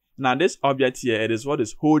object here. Now this object here, it is what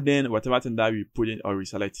is holding whatever thing that we put in or we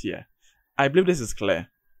select here. I believe this is clear.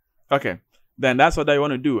 Okay, then that's what I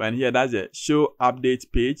want to do. And here that's a show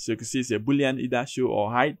update page. So you can see it's a boolean, either show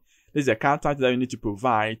or hide. This is a character that you need to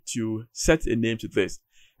provide to set a name to this.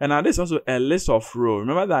 And now there's also a list of row.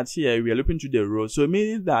 Remember that here we are looping through the row, so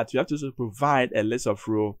meaning that you have to also provide a list of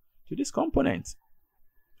row to this component.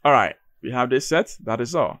 All right, we have this set. That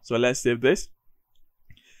is all. So let's save this.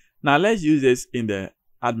 Now let's use this in the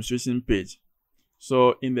administration page.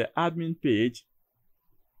 So in the admin page,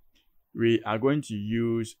 we are going to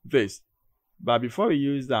use this. But before we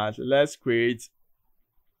use that, let's create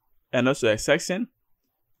and also a section.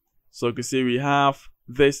 So you can see we have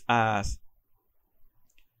this as,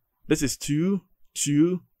 this is 2,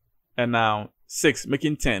 2, and now 6,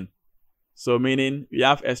 making 10. So meaning we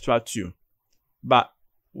have extra 2. But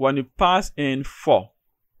when you pass in 4,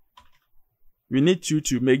 we need 2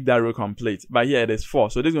 to make that row complete. But here it is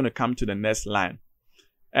 4. So this is going to come to the next line.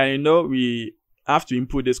 And you know, we have to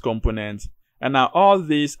input this component. And now all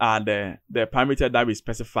these are the parameters that we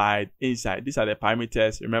specified inside. These are the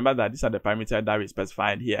parameters. Remember that these are the parameters that we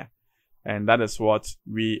specified here. And that is what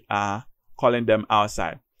we are calling them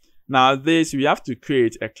outside. Now this, we have to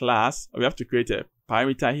create a class, or we have to create a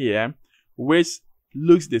parameter here, which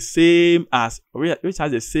looks the same as, which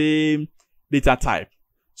has the same data type.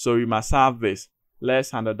 So we must have this.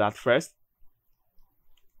 Let's handle that first.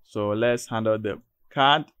 So let's handle the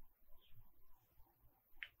card.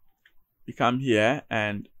 We come here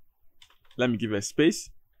and let me give a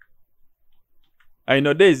space. I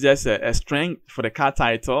know there is just a string for the card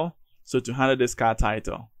title. So to handle this card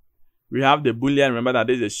title, we have the boolean. Remember that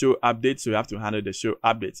there is a show update, so we have to handle the show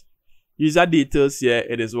update. User details here,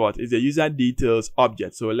 it is what? It's a user details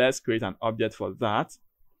object. So let's create an object for that.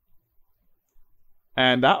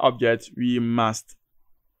 And that object, we must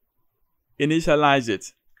initialize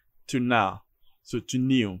it to now, so to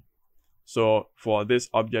new. So for this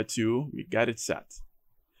object too, we get it set.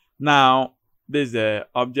 Now, this is the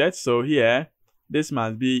object. So here, this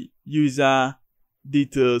must be user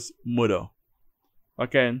details model.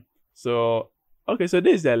 Okay, so this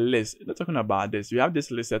is the list. We're talking about this. We have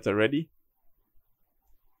this list set already.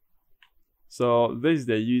 So this is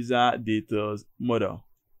the user details model.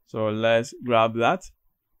 So let's grab that.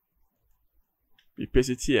 We paste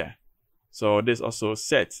it here. So this also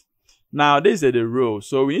set. Now this is the row.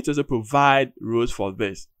 So we need to also provide rows for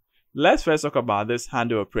this. Let's first talk about this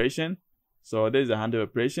handle operation. So this is the handle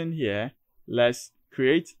operation here. Let's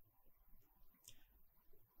create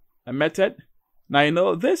a method. Now, you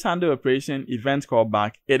know, this handle operation event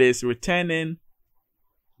callback, it is returning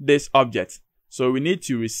this object. So we need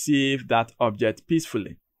to receive that object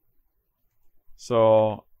peacefully.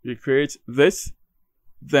 So we create this.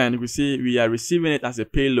 Then we see we are receiving it as a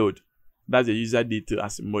payload. That's the user detail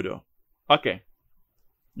as a model. Okay.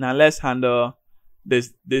 Now let's handle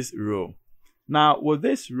this row. Now with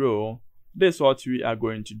this row, this is what we are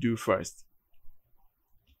going to do first.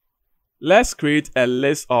 Let's create a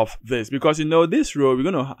list of this, because you know this row we're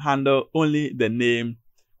going to handle only the name.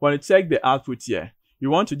 When you check the output here,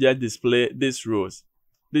 you want to just display these rows.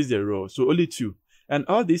 This is a row, so only 2, and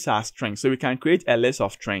all these are strings. So we can create a list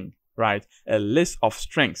of string, right? A list of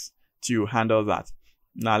strings to handle that.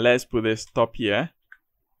 Now let's put this top here,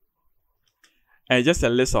 and just a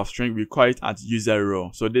list of string. We call it as user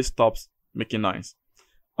row. So this stops making noise.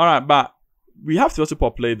 All right, but we have to also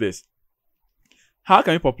populate this. How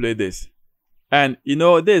can we populate this? And you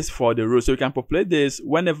know, this for the row, so we can populate this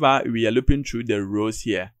whenever we are looping through the rows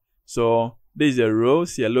here. So this is a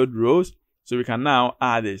rows here, load rows. So we can now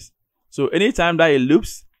add this. So anytime that it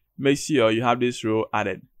loops, make sure you have this row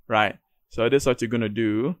added, right? So this is what you're going to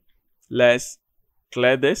do. Let's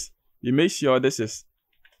clear this. You make sure this is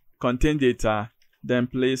contain data, then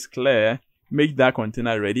place clear, make that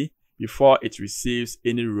container ready before it receives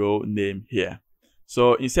any row name here.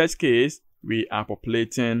 So in such case, we are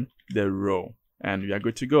populating the row and we are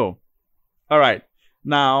good to go. All right.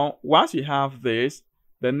 Now, once we have this,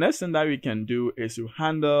 the next thing that we can do is to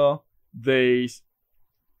handle the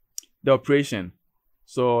operation.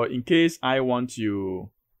 So in case I want to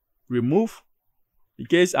remove, in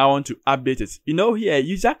case I want to update it, you know, here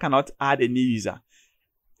user cannot add a new user.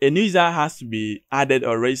 A new user has to be added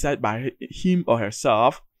or registered by him or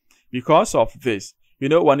herself. Because of this, you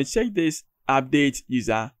know, when you check this update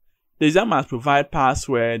user, the user must provide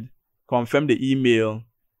password, confirm the email,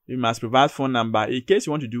 you must provide phone number. In case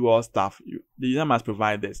you want to do all stuff, the user must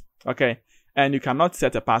provide this, okay? And you cannot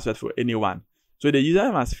set a password for anyone. So the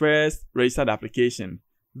user must first register the application.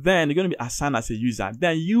 Then you're going to be assigned as a user.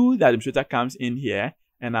 Then you, the administrator, comes in here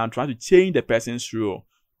and I'm trying to change the person's role.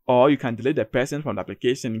 Or you can delete the person from the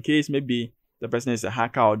application in case maybe the person is a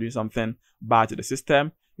hacker or doing something bad to the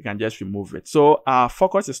system. You can just remove it. So our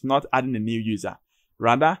focus is not adding a new user,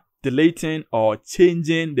 rather deleting or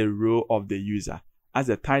changing the role of the user, as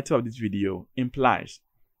the title of this video implies.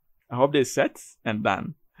 I hope this is set and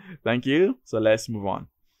done. Thank you. So let's move on.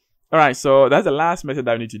 All right, so that's the last method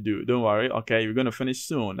that we need to do. Don't worry, okay, we're going to finish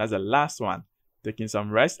soon. That's the last one. Taking some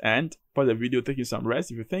rest, and pause the video, taking some rest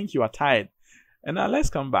if you think you are tired. And now let's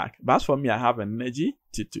come back. But as for me, I have energy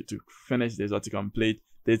to finish this or to complete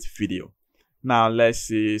this video. Now let's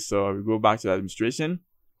see. So we go back to the administration,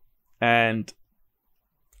 and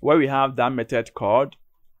where we have that method called,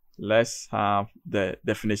 let's have the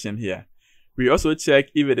definition here. We also check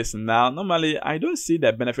if it is null. Normally, I don't see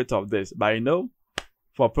the benefit of this, but you know,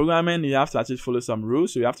 for programming, you have to actually follow some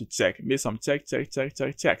rules. So you have to check, make some checks,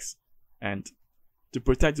 and to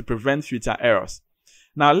prevent future errors.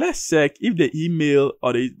 Now let's check if the email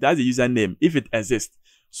or that's the username, if it exists.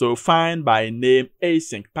 So find by name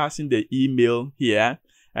async, passing the email here.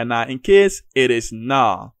 And now in case it is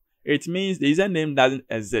null, it means the username doesn't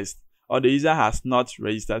exist or the user has not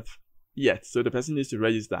registered yet. So the person needs to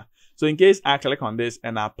register. So in case I click on this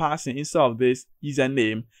and I pass in, instead of this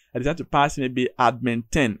username, I decide to pass in maybe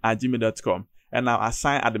admin10@gmail.com, and now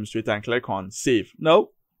assign administrator and click on save.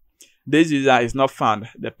 No, this user is not found.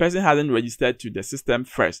 The person hasn't registered to the system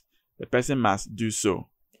first. The person must do so,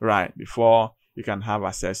 right, before you can have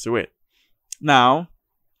access to it. Now,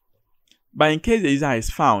 but in case the user is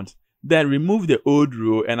found, then remove the old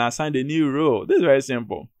row and assign the new row. This is very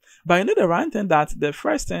simple. But you know the right thing, that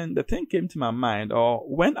the thing came to my mind, or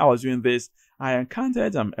when I was doing this, I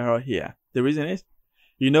encountered some error here. The reason is,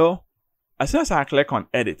 you know, as soon as I click on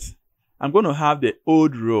edit, I'm going to have the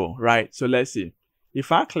old row, right? So let's see.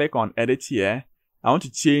 If I click on edit here, I want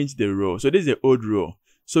to change the row. So this is the old row.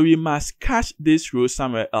 So we must cache this row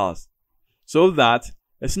somewhere else, so that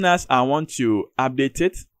as soon as I want to update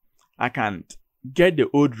it, I can get the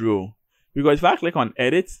old row. Because if I click on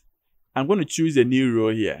edit, I'm going to choose a new row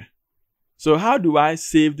here. So how do I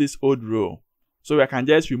save this old row? So I can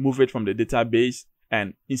just remove it from the database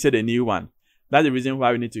and insert a new one. That's the reason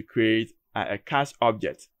why we need to create a cache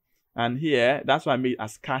object. And here, that's why I made it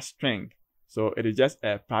as cache string. So it is just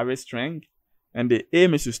a private string, and the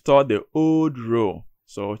aim is to store the old row.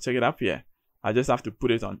 So check it up here. I just have to put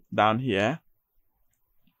it on down here.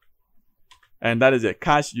 And that is a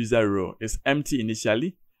cache user row. It's empty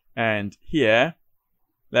initially. And here,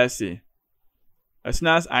 let's see. As soon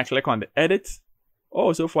as I click on the edit,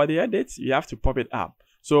 so for the edit, you have to pop it up.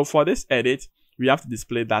 So for this edit, we have to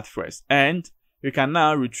display that first. And we can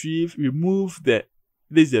now remove this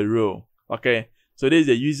is a row. Okay. So this is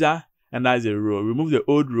a user and that is a row. Remove the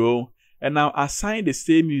old row and now assign the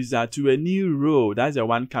same user to a new row. That's the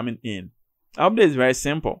one coming in. I hope this is very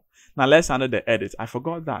simple. Now let's handle the edit. I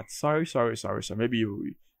forgot that. Sorry. Maybe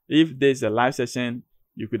if there's a live session,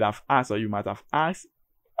 you could have asked, or you might have asked,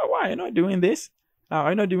 why are you not doing this?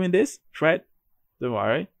 Are you not doing this, Fred? Don't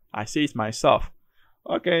worry. I see it myself.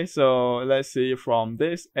 Okay, so let's see from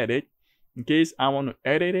this edit. In case I want to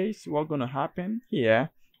edit it, what's going to happen here?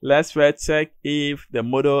 Let's first check if the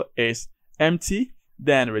model is empty,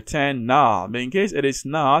 then return null. But in case it is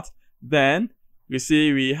not, then you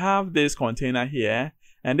see we have this container here,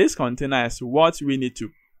 and this container is what we need to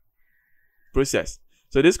process.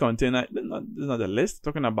 So this container, this is not the list,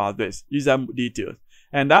 talking about this, user details.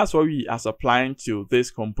 And that's what we are supplying to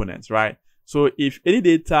this component, right? So if any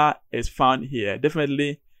data is found here,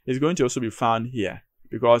 definitely it's going to also be found here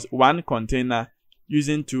because one container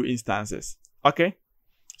using two instances. Okay.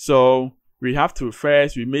 So we have to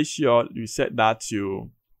first, we make sure we set that to,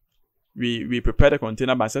 we prepare the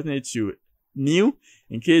container by setting it to new.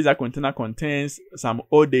 In case that container contains some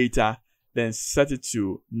old data, then set it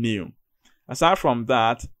to new. Aside from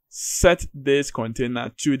that, set this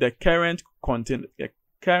container to the current container,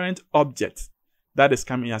 current object that is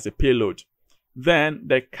coming as a payload. Then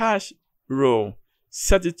the cache row,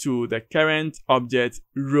 set it to the current object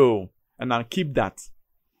row, and I'll keep that.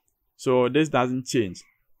 So this doesn't change.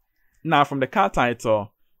 Now from the card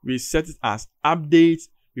title, we set it as update.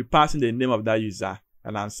 We pass in the name of that user,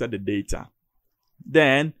 and I'll set the data.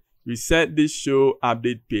 Then we set this show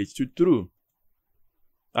update page to true.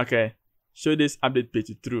 Okay, show this update page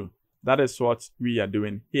to true. That is what we are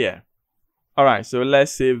doing here. All right, so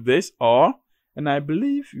let's save this all, and I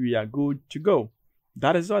believe we are good to go.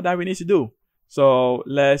 That is all that we need to do. So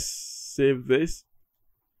let's save this,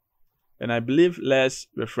 and I believe let's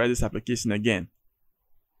refresh this application again.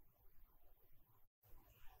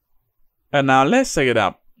 And now let's set it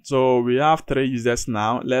up. So we have 3 users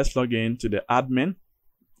now. Let's log in to the admin.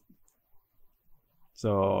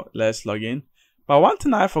 So let's log in. But one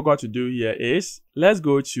thing I forgot to do here is let's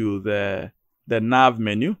go to the nav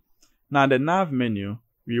menu. Now the nav menu,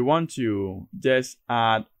 we want to just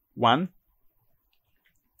add one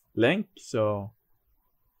link. So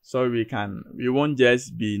we won't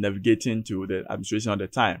just be navigating to the administration all the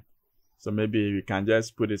time. So maybe we can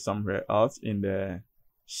just put it somewhere else in the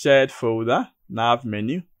shared folder, nav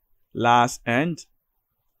menu, last end.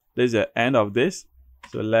 There's the end of this.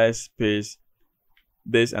 So let's paste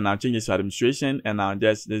this and I'll change this to administration, and I'll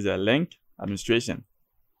just, there's a link, administration.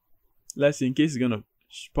 Let's see in case it's going to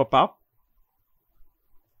pop up.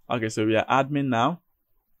 Okay, so we are admin now.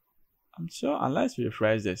 I'm sure unless we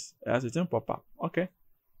refresh this, else it won't pop up. Okay,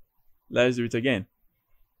 let's do it again.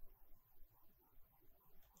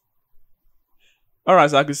 All right,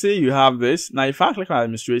 so I can see you have this. Now, if I click on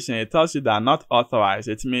administration, it tells you that not authorized.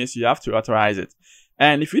 It means you have to authorize it.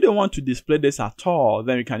 And if you don't want to display this at all,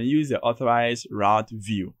 then we can use the authorized route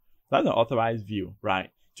view. That's an authorized view,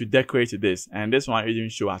 right? To decorate this. And this one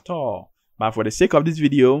isn't show at all. But for the sake of this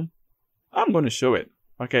video, I'm going to show it.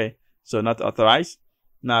 Okay, so not authorized.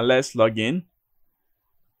 Now let's log in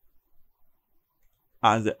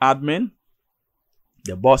as the admin,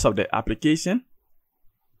 the boss of the application.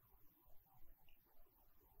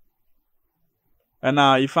 And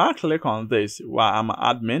now if I click on this, while I'm an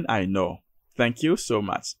admin, I know. Thank you so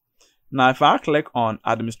much. Now if I click on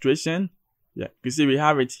administration, yeah, you see we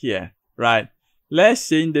have it here, right? Let's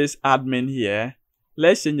change this admin here.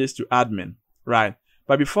 Let's change this to admin, right?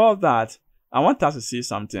 But before that, I want us to see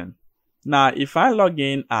something. Now if I log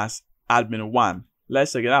in as admin 1,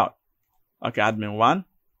 let's check it out. Okay, admin 1.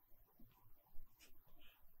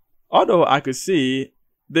 Although I could see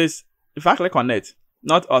this, if I click on it,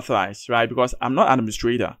 not authorized, right? Because I'm not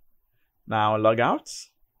administrator. Now log out.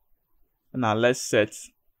 And now let's set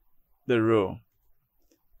the row.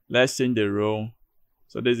 Let's change the row.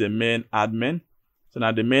 So this is the main admin. So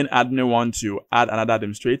now the main admin wants to add another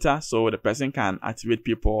administrator so the person can activate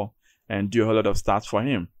people and do a whole lot of stuff for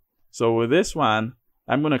him. So with this one,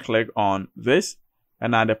 I'm going to click on this,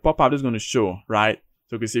 and now the pop-up is going to show, right?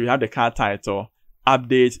 So you can see we have the card title,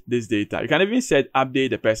 update this data. You can even set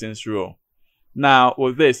update the person's row. Now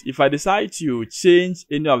with this, if I decide to change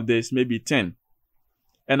any of this, maybe 10,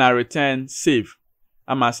 and I return save,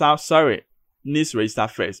 I must have, sorry, needs to register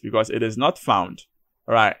first because it is not found.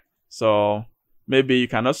 All right. So maybe you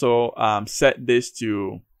can also set this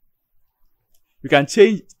to, you can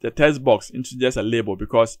change the text box into just a label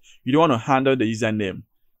because you don't want to handle the username.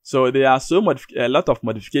 So there are a lot of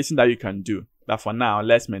modifications that you can do. But for now,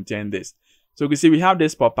 let's maintain this. So you can see we have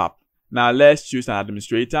this pop-up. Now let's choose an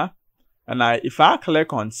administrator. And if I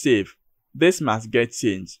click on save, this must get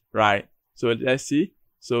changed, right? So let's see.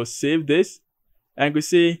 So save this. And you can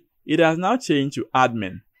see it has now changed to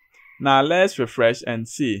admin. Now let's refresh and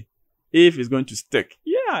see if it's going to stick.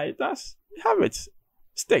 Yeah, it does. We have it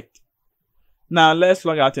stick. Now let's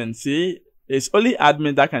log out and see. It's only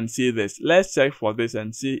admin that can see this. Let's check for this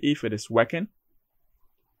and see if it is working.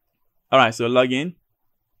 All right, so log in.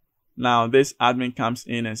 Now this admin comes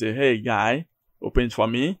in and say, hey guy, open it for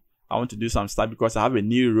me. I want to do some stuff because I have a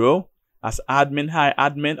new role as admin. Hi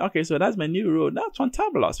admin. Okay, so that's my new role. That's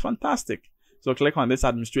fantabulous, fantastic. So click on this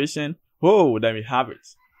administration. Oh, then we have it.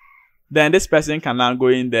 Then this person can now go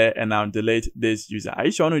in there and now delete this user. Are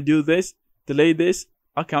you sure you want to do this? Delete this.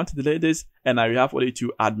 Okay, I want to delete this. And now we have only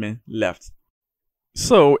 2 admin left.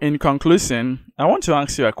 So in conclusion, I want to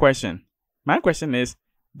ask you a question. My question is,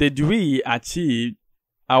 did we achieve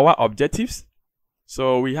our objectives?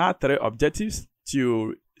 So we had 3 objectives: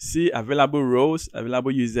 to see available roles,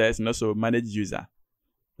 available users, and also manage user.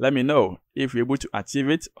 Let me know if you're able to achieve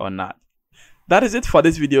it or not. That is it for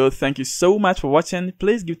this video. Thank you so much for watching.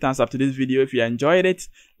 Please give thumbs up to this video if you enjoyed it.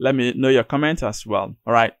 Let me know your comments as well.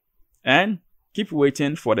 All right. And keep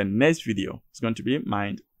waiting for the next video. It's going to be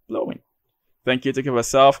mind-blowing. Thank you. Take care of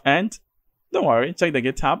yourself. And don't worry, check the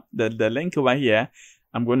GitHub, the link over here.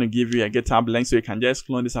 I'm going to give you a GitHub link so you can just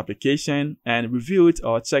clone this application and review it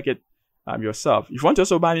or check it yourself. If you want to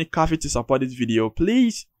also buy me coffee to support this video,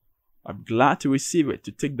 please, I'm glad to receive it,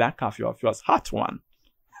 to take that coffee off yours, hot one.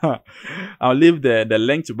 I'll leave the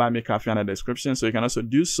link to buy me coffee in the description so you can also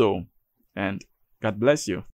do so. And God bless you.